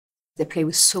They play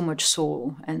with so much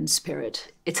soul and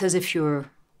spirit. It's as if you're,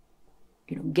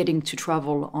 getting to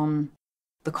travel on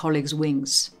the colleagues'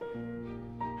 wings.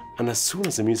 And as soon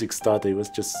as the music started,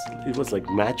 it was like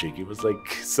magic. It was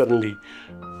like suddenly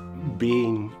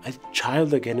being a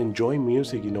child again, enjoying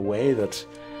music in a way that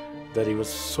it was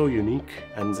so unique,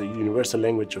 and the universal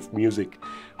language of music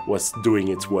was doing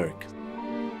its work.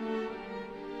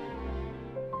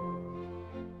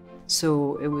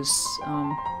 So it was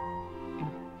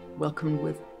welcomed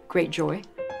with great joy.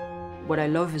 What I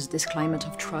love is this climate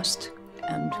of trust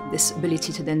and this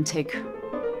ability to then take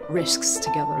risks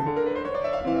together.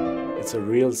 It's a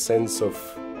real sense of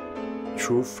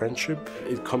true friendship.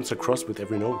 It comes across with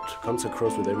every note, comes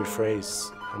across with every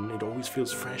phrase, and it always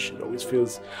feels fresh. It always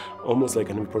feels almost like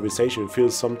an improvisation. It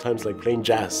feels sometimes like playing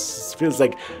jazz. It feels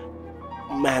like,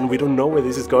 man, we don't know where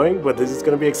this is going, but this is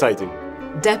going to be exciting.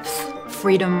 Depth,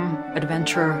 freedom,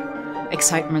 adventure,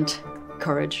 excitement,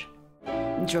 courage.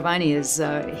 Giovanni he's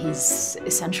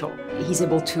essential. He's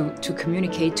able to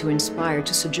communicate, to inspire,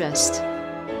 to suggest,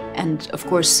 and of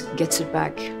course gets it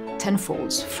back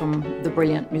tenfold from the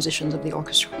brilliant musicians of the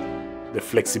orchestra. The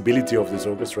flexibility of this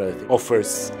orchestra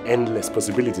offers endless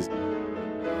possibilities.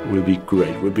 Will be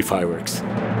great, will be fireworks.